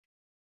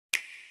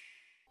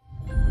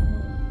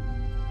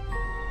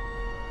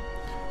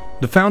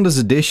The Founders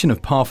Edition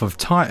of Path of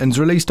Titans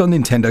released on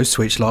Nintendo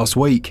Switch last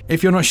week.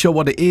 If you're not sure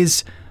what it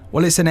is,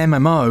 well, it's an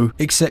MMO,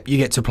 except you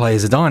get to play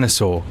as a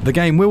dinosaur. The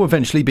game will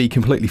eventually be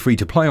completely free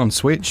to play on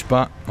Switch,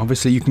 but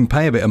obviously you can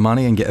pay a bit of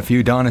money and get a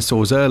few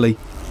dinosaurs early.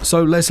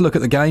 So let's look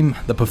at the game,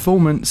 the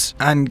performance,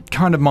 and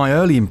kind of my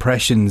early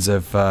impressions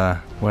of,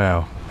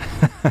 well,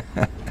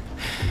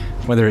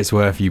 whether it's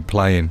worth you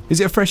playing. Is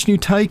it a fresh new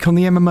take on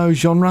the MMO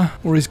genre,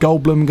 or is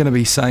Goldblum going to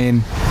be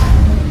saying,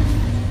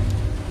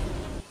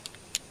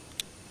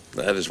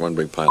 "That is one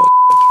big pile of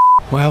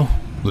shit"? Well,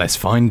 let's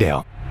find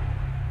out.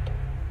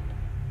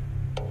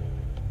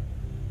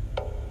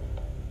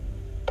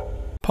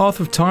 Path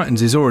of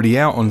Titans is already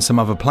out on some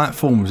other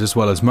platforms as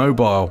well as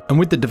mobile, and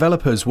with the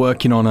developers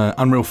working on an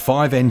Unreal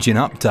 5 engine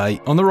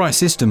update, on the right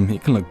system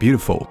it can look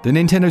beautiful. The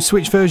Nintendo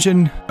Switch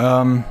version,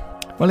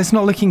 well, it's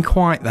not looking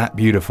quite that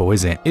beautiful,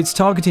 is it? It's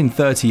targeting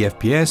 30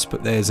 FPS,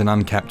 but there's an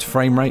uncapped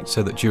frame rate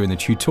so that during the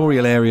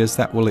tutorial areas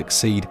that will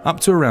exceed up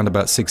to around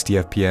about 60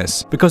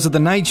 FPS. Because of the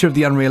nature of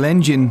the Unreal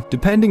Engine,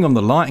 depending on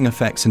the lighting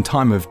effects and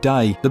time of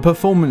day, the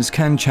performance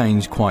can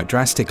change quite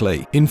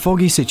drastically. In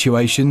foggy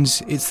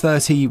situations, it's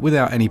 30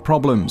 without any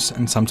problems,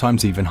 and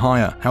sometimes even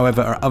higher.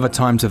 However, at other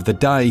times of the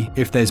day,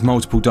 if there's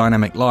multiple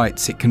dynamic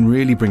lights, it can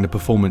really bring the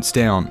performance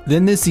down.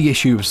 Then there's the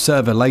issue of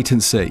server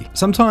latency.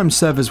 Sometimes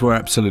servers were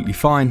absolutely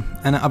fine,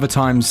 and at other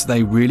times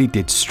they really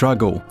did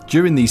struggle.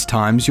 During these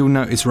times you'll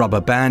notice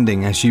rubber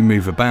banding as you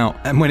move about,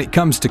 and when it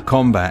comes to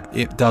combat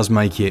it does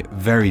make it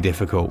very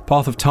difficult.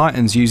 Path of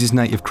Titans uses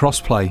native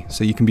crossplay,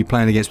 so you can be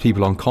playing against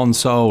people on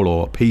console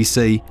or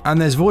PC,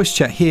 and there's voice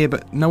chat here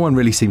but no one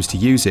really seems to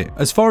use it.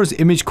 As far as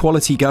image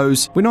quality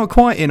goes, we're not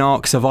quite in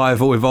Ark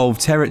Survival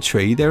Evolved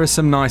territory. There are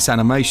some nice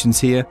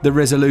animations here, the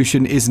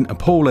resolution isn't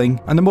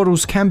appalling, and the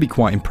models can be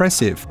quite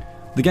impressive.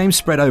 The game's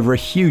spread over a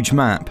huge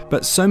map,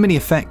 but so many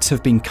effects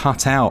have been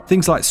cut out.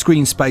 Things like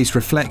screen space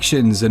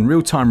reflections and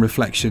real-time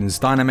reflections,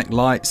 dynamic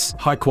lights,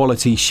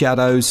 high-quality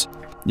shadows.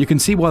 You can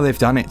see why they've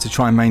done it to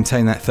try and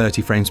maintain that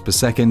 30 frames per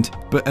second,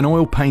 but an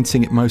oil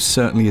painting it most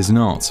certainly is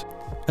not.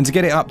 And to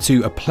get it up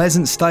to a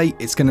pleasant state,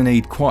 it's going to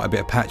need quite a bit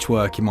of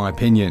patchwork in my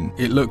opinion.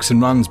 It looks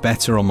and runs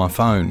better on my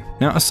phone.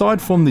 Now,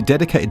 aside from the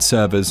dedicated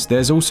servers,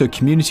 there's also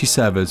community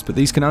servers, but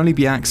these can only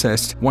be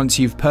accessed once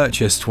you've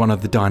purchased one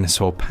of the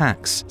dinosaur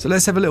packs. So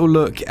let's have a little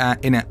look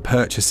at in-app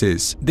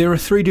purchases. There are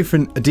 3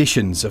 different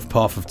editions of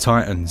Path of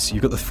Titans.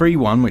 You've got the free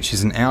one, which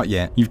isn't out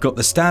yet. You've got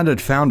the standard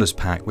Founders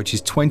Pack, which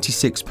is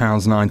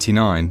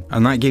 £26.99,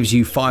 and that gives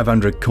you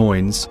 500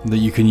 coins that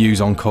you can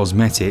use on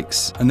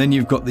cosmetics. And then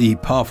you've got the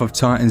Path of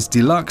Titans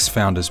Deluxe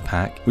Founders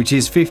Pack, which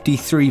is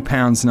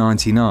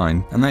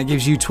 £53.99, and that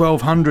gives you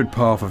 1200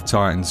 Path of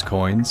Titans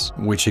coins,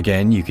 which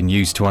again you can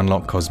use to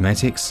unlock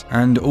cosmetics,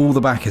 and all the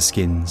backer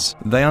skins.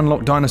 They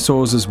unlock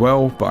dinosaurs as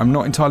well, but I'm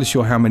not entirely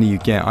sure how many you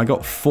get. I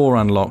got 4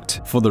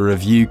 unlocked for the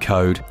review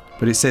code,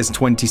 but it says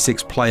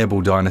 26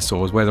 playable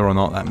dinosaurs. Whether or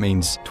not that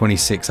means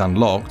 26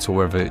 unlocked or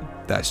whether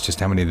that's just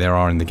how many there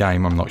are in the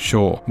game, I'm not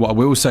sure. What I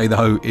will say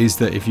though is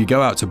that if you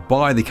go out to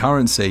buy the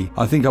currency,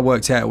 I think I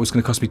worked out it was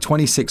going to cost me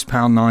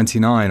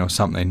 £26.99 or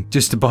something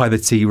just to buy the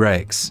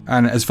T-Rex.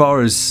 And as far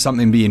as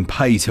something being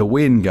pay to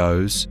win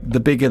goes, the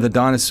bigger the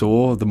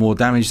dinosaur, the more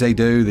damage they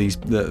do.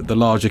 The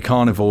larger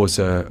carnivores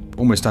are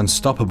almost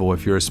unstoppable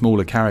if you're a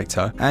smaller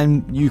character,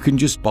 and you can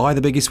just buy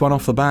the biggest one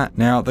off the bat.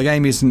 Now, the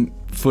game isn't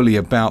fully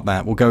about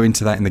that. We'll go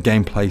into that in the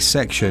gameplay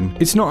section.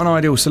 It's not an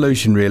ideal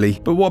solution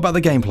really, but what about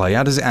the gameplay?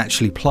 How does it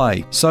actually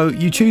play? So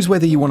you choose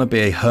whether you want to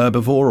be a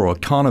herbivore or a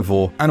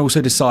carnivore, and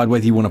also decide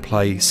whether you want to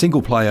play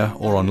single player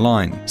or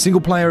online. Single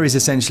player is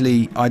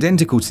essentially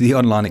identical to the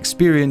online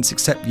experience,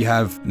 except you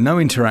have no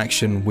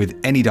interaction with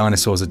any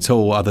dinosaurs at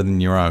all other than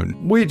your own,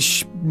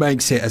 which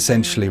makes it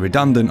essentially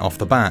redundant off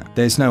the bat.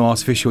 There's no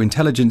artificial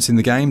intelligence in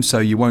the game, so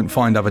you won't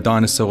find other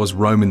dinosaurs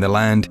roaming the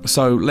land.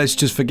 So let's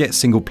just forget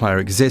single player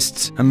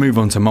exists and move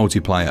on to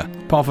multiplayer.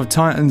 Path of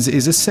Titans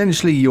is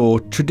essentially your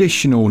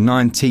traditional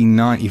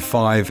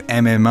 1995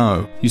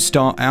 MMO. You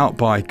start out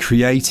by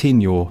creating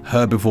your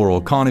herbivore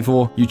or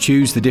carnivore, you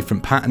choose the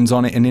different patterns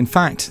on it, and in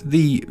fact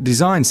the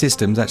design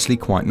system's actually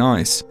quite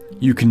nice.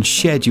 You can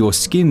shed your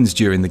skins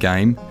during the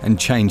game and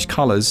change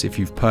colours if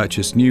you've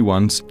purchased new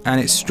ones,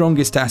 and its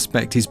strongest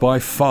aspect is by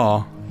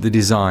far the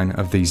design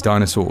of these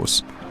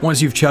dinosaurs.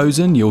 Once you've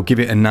chosen, you'll give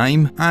it a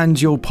name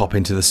and you'll pop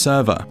into the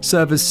server.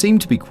 Servers seem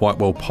to be quite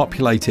well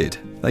populated.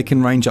 They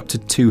can range up to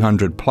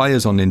 200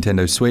 players on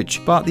Nintendo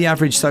Switch, but the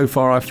average so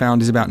far I've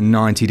found is about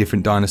 90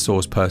 different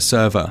dinosaurs per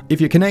server.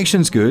 If your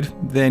connection's good,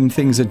 then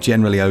things are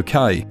generally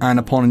okay, and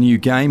upon a new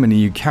game and a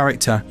new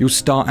character, you'll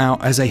start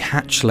out as a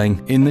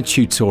hatchling in the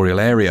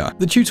tutorial area.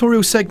 The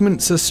tutorial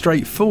segments are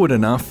straightforward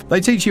enough. They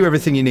teach you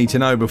everything you need to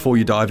know before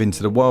you dive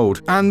into the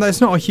world, and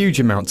there's not a huge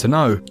amount to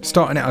know.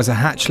 Starting out as a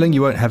hatchling,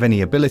 you won't have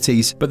any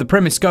abilities, but the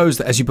premise goes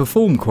that as you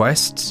perform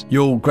quests,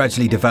 you'll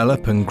gradually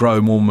develop and grow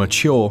more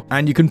mature,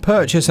 and you can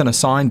purchase and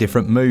assign assign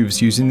different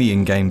moves using the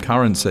in-game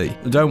currency.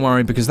 Don't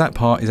worry, because that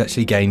part is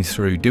actually gained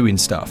through doing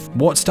stuff.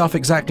 What stuff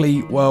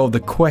exactly? Well, the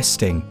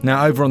questing.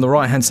 Now, over on the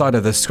right-hand side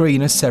of the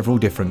screen are several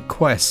different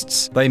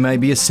quests. They may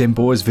be as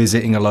simple as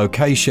visiting a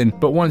location,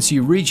 but once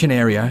you reach an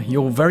area,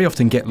 you'll very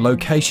often get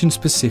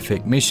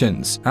location-specific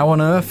missions. How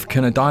on earth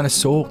can a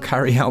dinosaur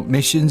carry out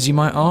missions, you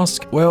might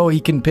ask? Well, he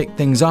can pick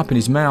things up in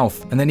his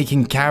mouth, and then he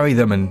can carry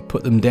them and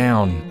put them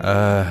down.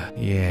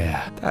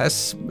 Yeah,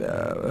 that's...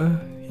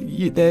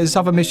 There's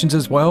other missions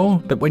as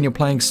well, but when you're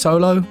playing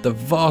solo, the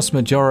vast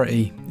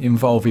majority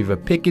involve either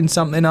picking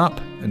something up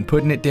and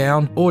putting it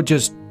down, or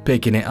just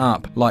picking it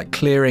up, like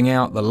clearing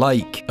out the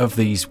lake of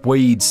these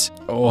weeds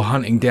or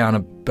hunting down a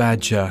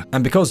badger.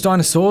 And because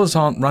dinosaurs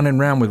aren't running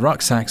around with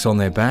rucksacks on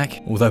their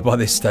back, although by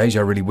this stage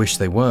I really wish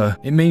they were,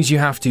 it means you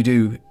have to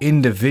do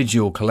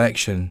individual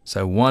collection.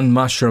 So one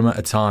mushroom at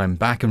a time,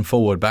 back and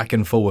forward, back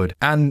and forward.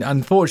 And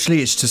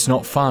unfortunately, it's just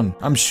not fun.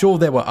 I'm sure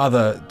there were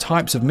other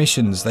types of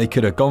missions they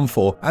could have gone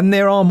for, and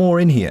there are more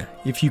in here.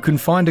 If you can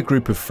find a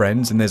group of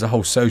friends, and there's a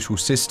whole social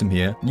system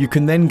here, you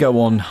can then go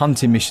on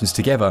hunting missions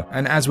together.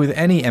 And as with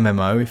any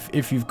MMO,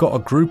 if you've got a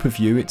group of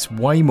you, it's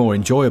way more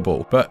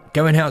enjoyable. But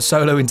going out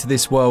solo into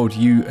this world,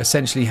 you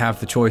essentially have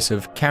the choice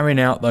of carrying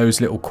out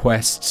those little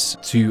quests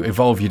to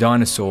evolve your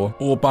dinosaur,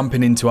 or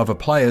bumping into other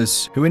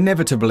players who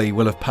inevitably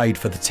will have paid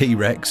for the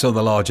T-Rex or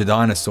the larger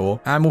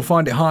dinosaur, and will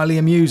find it highly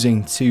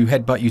amusing to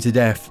headbutt you to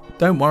death.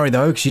 Don't worry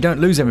though, because you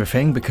don't lose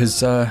everything,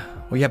 because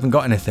well, you haven't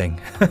got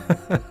anything.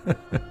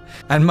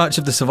 And much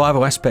of the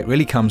survival aspect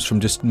really comes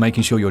from just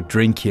making sure you're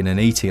drinking and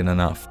eating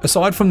enough.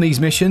 Aside from these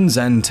missions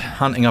and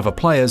hunting other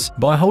players,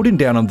 by holding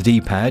down on the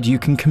D-pad you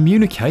can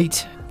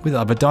communicate with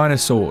other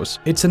dinosaurs.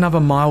 It's another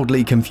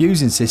mildly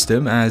confusing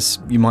system, as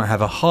you might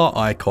have a heart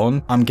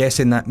icon. I'm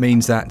guessing that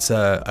means that's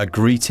a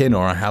greeting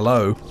or a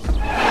hello.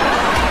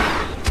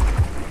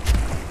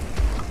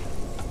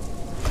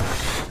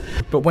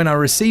 But when I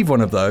receive one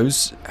of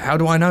those, how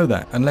do I know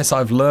that? Unless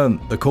I've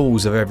learnt the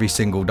calls of every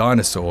single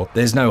dinosaur,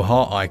 there's no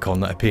heart icon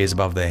that appears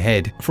above their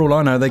head. For all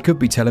I know, they could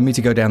be telling me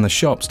to go down the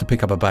shops to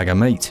pick up a bag of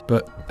meat,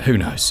 but who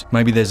knows?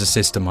 Maybe there's a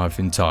system I've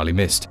entirely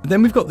missed. But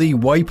then we've got the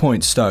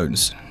waypoint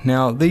stones.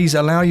 Now, these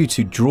allow you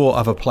to draw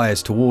other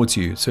players towards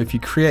you, so if you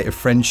create a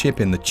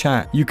friendship in the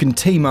chat, you can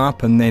team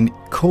up and then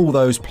call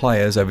those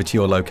players over to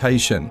your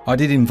location. I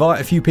did invite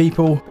a few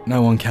people,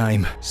 no one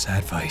came.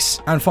 Sad face.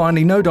 And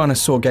finally, no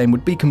dinosaur game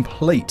would be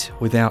complete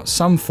without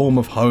some form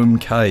of home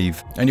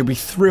cave. And you'll be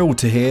thrilled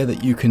to hear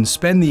that you can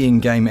spend the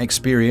in-game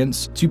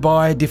experience to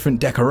buy different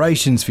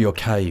decorations for your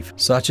cave,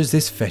 such as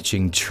this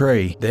fetching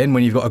tree. Then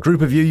when you've got a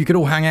group of you, you can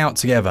all hang out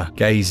together,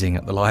 gazing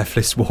at the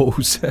lifeless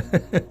walls.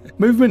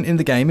 Movement in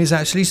the game is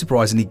actually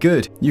surprisingly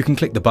good. You can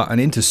click the button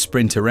in to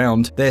sprint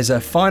around. There's a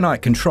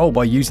finite control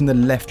by using the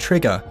left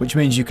trigger, which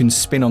means you can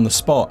spin on the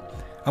spot.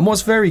 And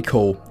what's very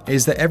cool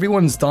is that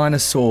everyone's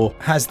dinosaur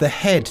has the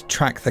head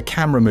track the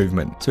camera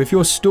movement. So if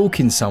you're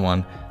stalking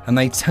someone and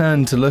they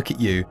turn to look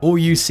at you, all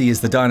you see is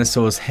the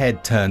dinosaur's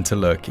head turn to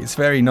look. It's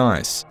very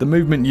nice. The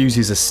movement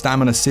uses a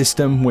stamina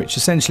system, which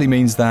essentially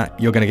means that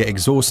you're going to get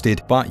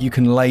exhausted, but you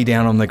can lay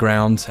down on the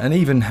ground and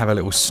even have a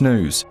little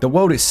snooze. The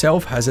world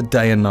itself has a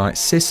day and night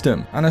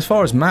system, and as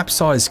far as map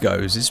size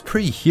goes, it's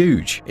pretty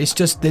huge. It's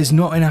just there's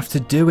not enough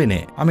to do in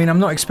it. I mean, I'm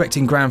not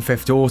expecting Grand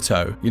Theft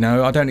Auto, you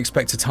know, I don't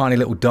expect a tiny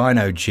little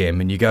dino gym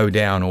and you go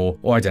down, or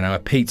I don't know, a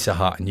Pizza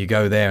Hut and you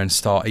go there and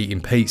start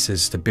eating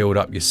pizzas to build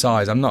up your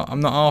size. I'm not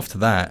after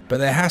that. But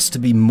there has to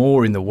be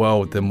more in the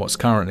world than what's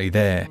currently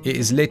there. It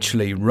is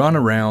literally run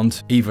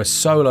around, either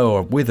solo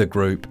or with a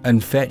group,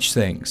 and fetch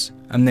things,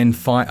 and then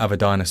fight other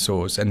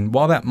dinosaurs. And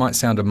while that might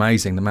sound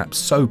amazing, the map's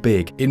so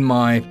big. In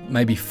my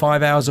maybe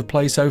 5 hours of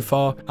play so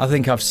far, I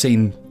think I've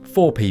seen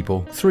 4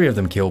 people, 3 of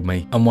them killed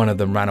me, and 1 of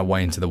them ran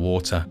away into the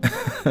water.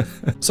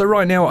 So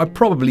right now, I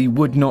probably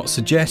would not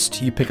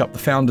suggest you pick up the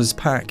Founders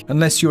Pack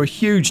unless you're a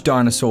huge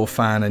dinosaur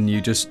fan and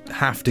you just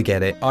have to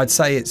get it. I'd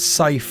say it's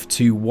safe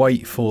to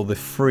wait for the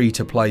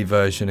free-to-play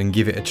version and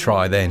give it a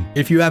try then.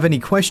 If you have any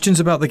questions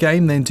about the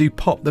game, then do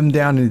pop them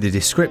down in the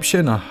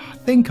description. I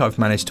think I've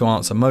managed to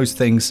answer most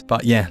things,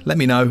 but yeah, let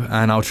me know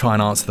and I'll try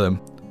and answer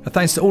them.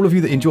 Thanks to all of you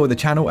that enjoy the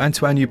channel, and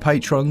to our new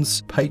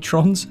Patreons?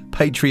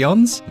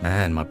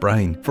 Man, my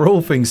brain. For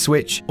all things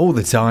Switch, all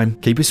the time,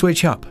 keep it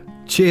Switch up.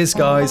 Cheers,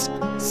 guys.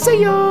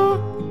 See ya!